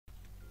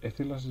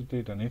Ethyl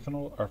acetate and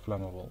ethanol are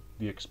flammable.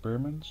 The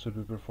experiment should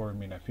be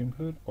performed in a fume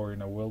hood or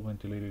in a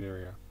well-ventilated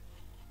area.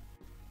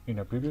 In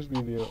a previous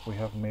video, we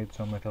have made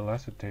some ethyl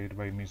acetate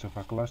by means of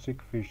a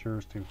classic Fischer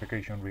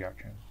esterification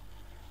reaction.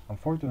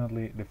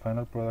 Unfortunately, the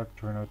final product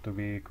turned out to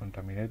be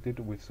contaminated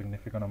with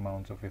significant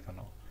amounts of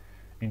ethanol.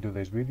 In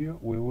today's video,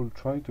 we will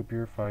try to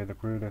purify the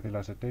crude ethyl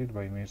acetate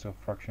by means of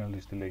fractional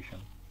distillation.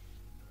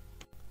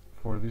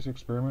 For this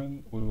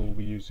experiment, we will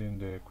be using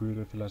the crude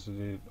ethyl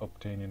acetate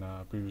obtained in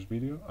a previous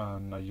video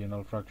and a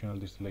general fractional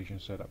distillation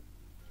setup.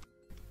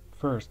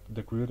 First,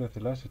 the crude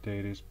ethyl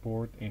acetate is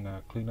poured in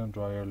a clean and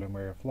dry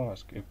aluminum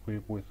flask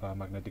equipped with a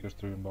magnetic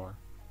stirring bar.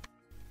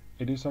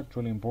 It is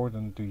actually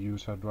important to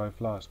use a dry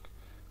flask,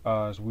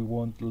 as we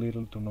want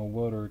little to no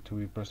water to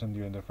be present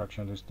during the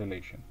fractional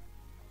distillation.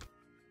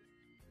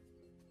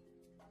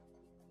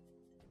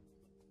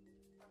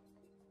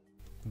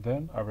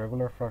 Then, a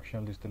regular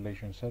fractional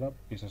distillation setup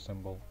is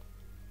assembled.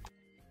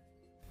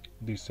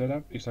 This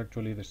setup is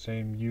actually the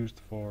same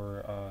used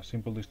for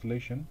simple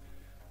distillation,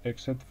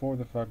 except for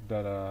the fact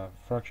that a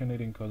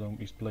fractionating column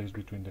is placed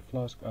between the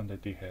flask and the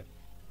tea head.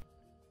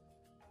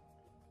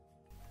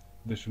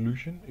 The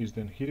solution is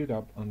then heated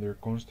up under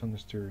constant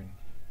stirring.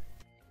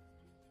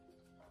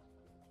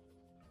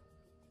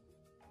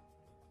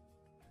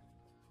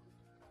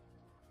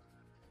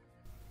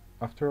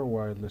 After a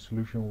while, the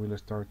solution will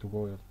start to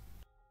boil.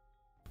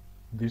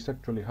 This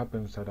actually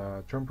happens at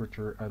a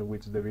temperature at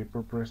which the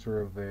vapor pressure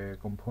of the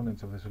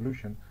components of the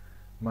solution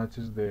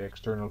matches the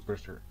external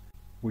pressure,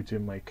 which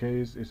in my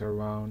case is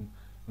around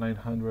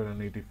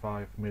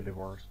 985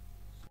 millibars.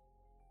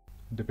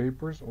 The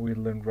vapors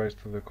will then rise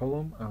through the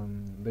column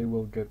and they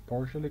will get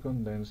partially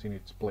condensed in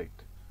its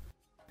plate.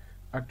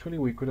 Actually,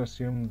 we could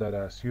assume that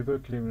a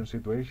pseudo-equilibrium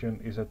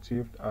situation is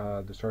achieved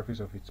at the surface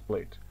of its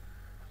plate.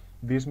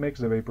 This makes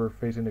the vapor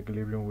phase in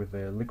equilibrium with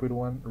the liquid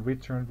one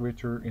richer and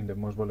richer in the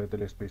most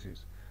volatile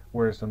species,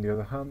 whereas on the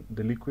other hand,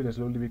 the liquid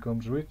slowly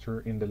becomes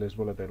richer in the less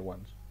volatile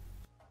ones.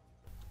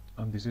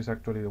 And this is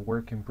actually the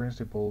working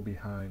principle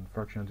behind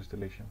fractional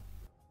distillation.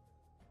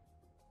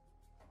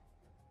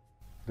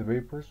 The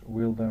vapors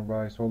will then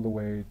rise all the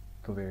way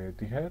to the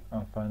tea head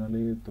and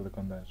finally to the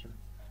condenser.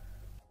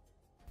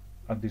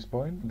 At this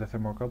point, the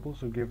thermocouple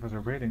should give us a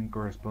rating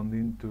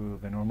corresponding to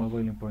the normal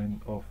boiling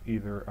point of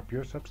either a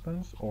pure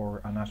substance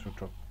or an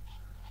isotope.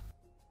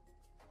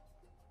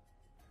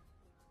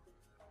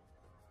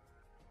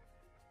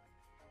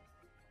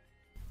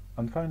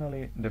 And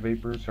finally, the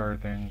vapors are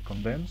then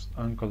condensed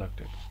and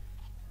collected.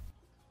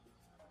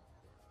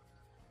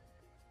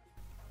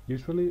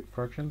 Usually,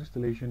 fractional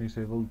distillation is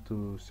able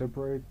to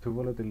separate two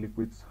volatile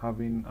liquids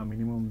having a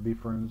minimum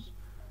difference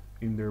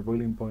in their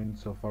boiling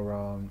points of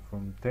around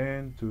from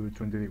 10 to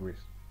 20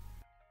 degrees.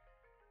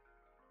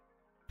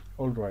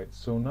 Alright,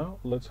 so now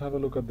let's have a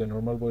look at the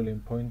normal boiling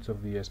points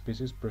of the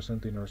species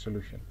present in our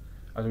solution.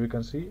 As we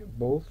can see,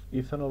 both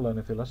ethanol and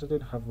ethyl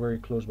acetate have very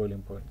close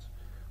boiling points,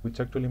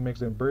 which actually makes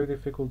them very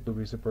difficult to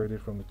be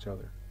separated from each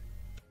other.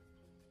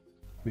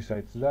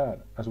 Besides that,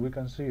 as we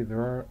can see,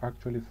 there are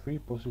actually three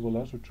possible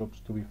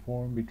isotopes to be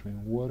formed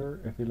between water,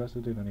 ethyl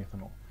acetate and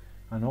ethanol,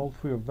 and all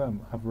three of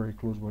them have very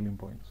close boiling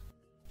points.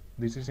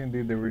 This is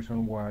indeed the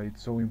reason why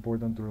it's so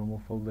important to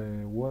remove all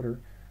the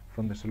water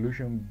from the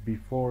solution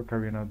before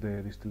carrying out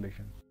the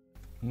distillation.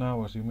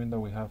 Now, assuming that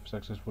we have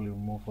successfully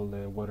removed all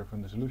the water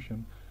from the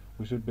solution,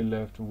 we should be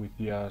left with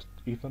just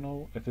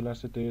ethanol, ethyl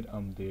acetate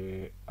and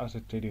the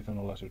acetate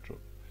ethanol isotope.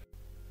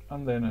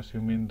 And then,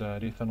 assuming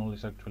that ethanol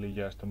is actually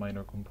just a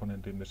minor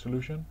component in the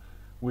solution,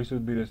 we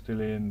should be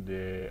distilling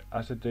the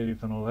acetate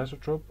ethanol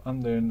isotope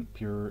and then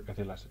pure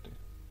ethyl acetate.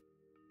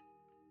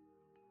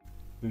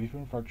 The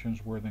different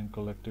fractions were then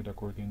collected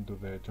according to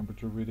the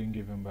temperature reading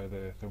given by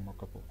the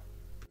thermocouple.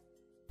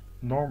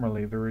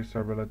 Normally, there is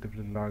a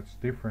relatively large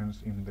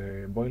difference in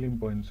the boiling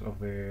points of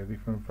the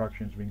different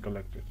fractions being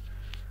collected.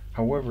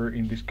 However,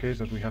 in this case,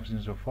 as we have seen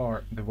so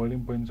far, the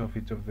boiling points of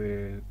each of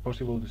the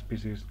possible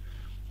species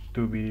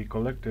to be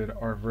collected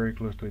are very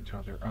close to each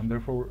other, and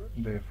therefore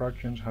the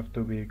fractions have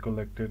to be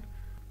collected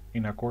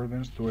in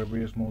accordance to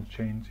every small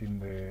change in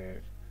the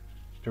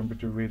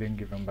temperature reading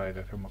given by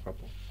the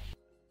thermocouple.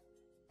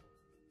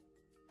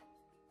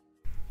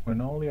 When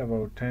only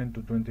about 10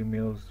 to 20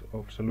 ml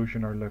of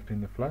solution are left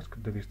in the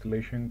flask, the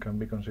distillation can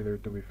be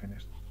considered to be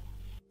finished.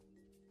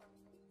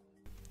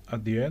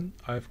 At the end,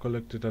 I've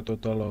collected a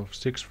total of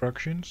 6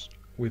 fractions,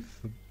 with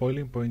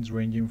boiling points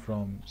ranging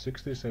from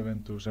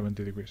 67 to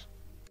 70 degrees.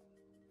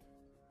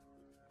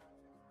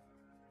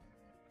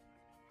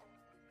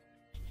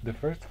 The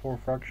first 4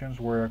 fractions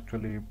were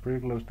actually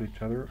pretty close to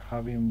each other,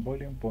 having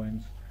boiling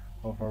points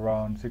of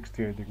around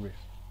 68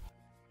 degrees.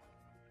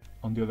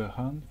 On the other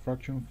hand,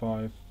 fraction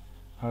 5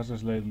 has a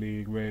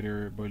slightly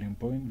greater boiling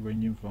point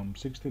ranging from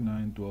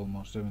 69 to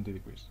almost 70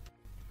 degrees.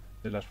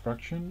 The last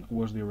fraction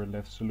was the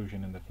left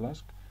solution in the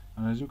flask,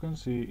 and as you can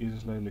see it is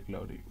slightly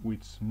cloudy,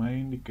 which may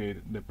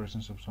indicate the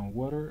presence of some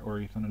water or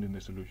ethanol in the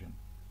solution.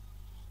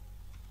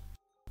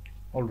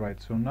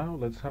 Alright, so now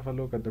let's have a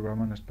look at the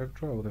Raman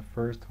spectra of the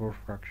first 4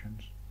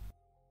 fractions.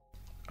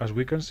 As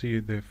we can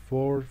see, the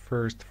four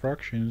first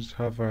fractions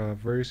have a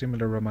very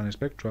similar Raman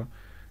spectra,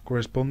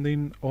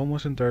 corresponding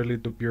almost entirely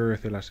to pure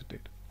ethyl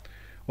acetate.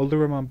 All the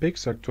Raman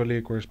peaks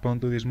actually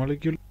correspond to this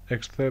molecule,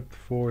 except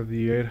for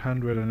the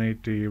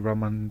 880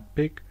 Raman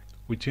peak,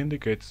 which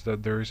indicates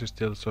that there is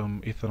still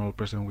some ethanol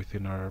present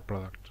within our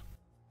product.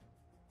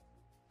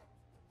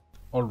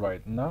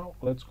 Alright, now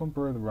let's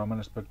compare the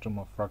Raman spectrum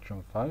of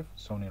fraction 5,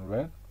 shown in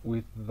red,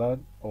 with that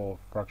of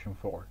fraction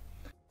 4.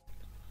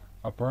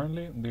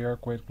 Apparently, they are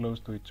quite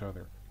close to each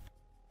other.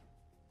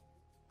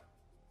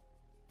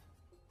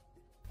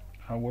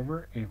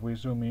 However, if we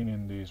zoom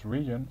in this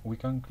region, we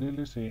can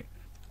clearly see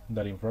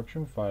that in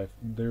fraction 5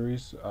 there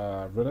is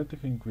a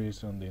relative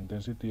increase on the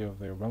intensity of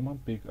the Raman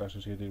peak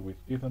associated with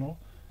ethanol,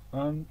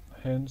 and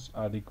hence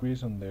a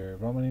decrease on the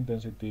Raman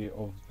intensity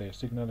of the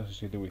signal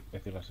associated with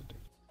ethyl acetate.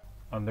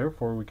 And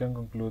therefore we can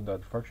conclude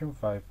that fraction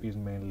 5 is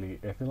mainly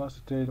ethyl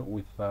acetate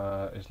with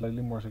a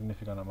slightly more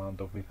significant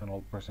amount of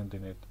ethanol present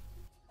in it.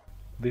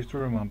 These two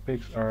Raman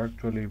peaks are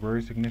actually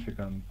very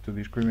significant to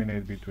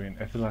discriminate between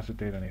ethyl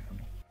acetate and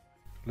ethanol.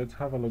 Let's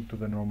have a look to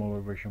the normal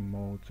vibration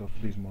modes of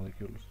these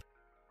molecules.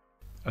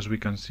 As we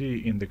can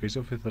see, in the case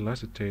of ethyl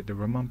acetate, the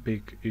Raman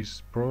peak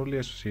is probably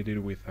associated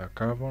with a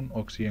carbon,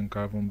 oxy and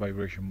carbon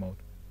vibration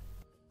mode.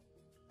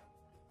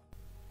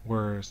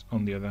 Whereas,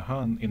 on the other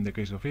hand, in the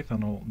case of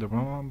ethanol, the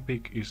Raman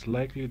peak is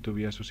likely to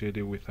be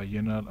associated with a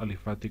general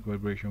aliphatic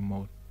vibration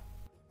mode.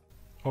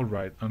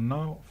 Alright, and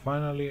now,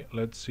 finally,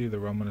 let's see the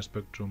Raman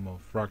spectrum of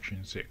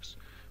fraction 6,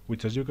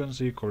 which as you can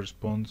see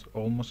corresponds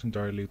almost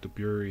entirely to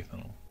pure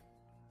ethanol.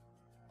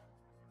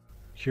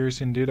 Here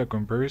is indeed a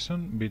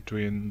comparison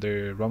between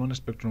the Raman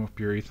spectrum of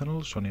pure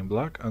ethanol, shown in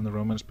black, and the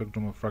Raman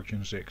spectrum of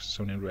fraction 6,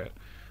 shown in red.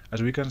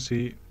 As we can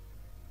see,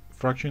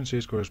 fraction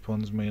 6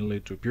 corresponds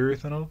mainly to pure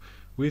ethanol,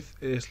 with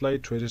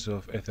slight traces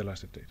of ethyl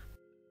acetate.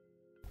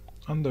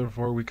 And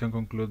therefore we can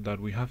conclude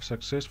that we have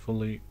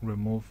successfully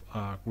removed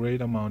a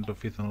great amount of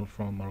ethanol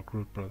from our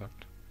crude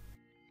product.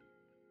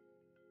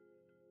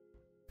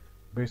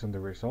 Based on the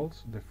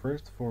results, the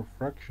first four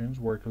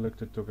fractions were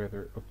collected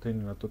together,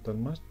 obtaining a total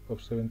mass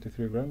of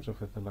 73 grams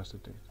of ethyl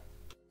acetate.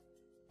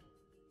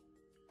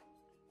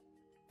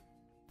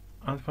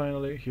 And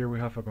finally, here we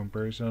have a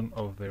comparison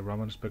of the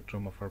Raman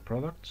spectrum of our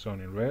product,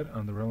 shown in red,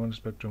 and the Raman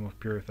spectrum of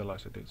pure ethyl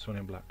acetate, shown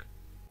in black.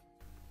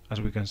 As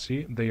we can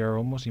see, they are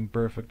almost in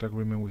perfect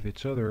agreement with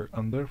each other,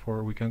 and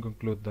therefore we can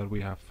conclude that we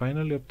have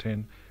finally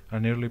obtained a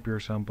nearly pure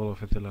sample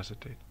of ethyl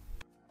acetate.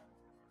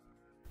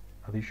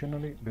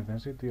 Additionally, the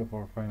density of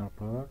our final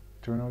product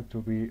turned out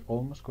to be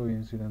almost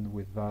coincident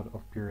with that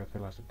of pure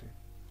ethyl acetate.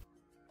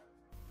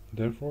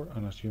 Therefore,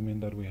 and assuming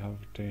that we have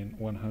obtained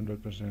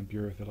 100%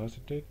 pure ethyl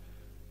acetate,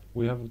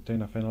 we have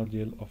obtained a final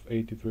yield of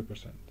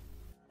 83%.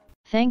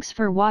 Thanks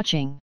for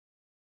watching.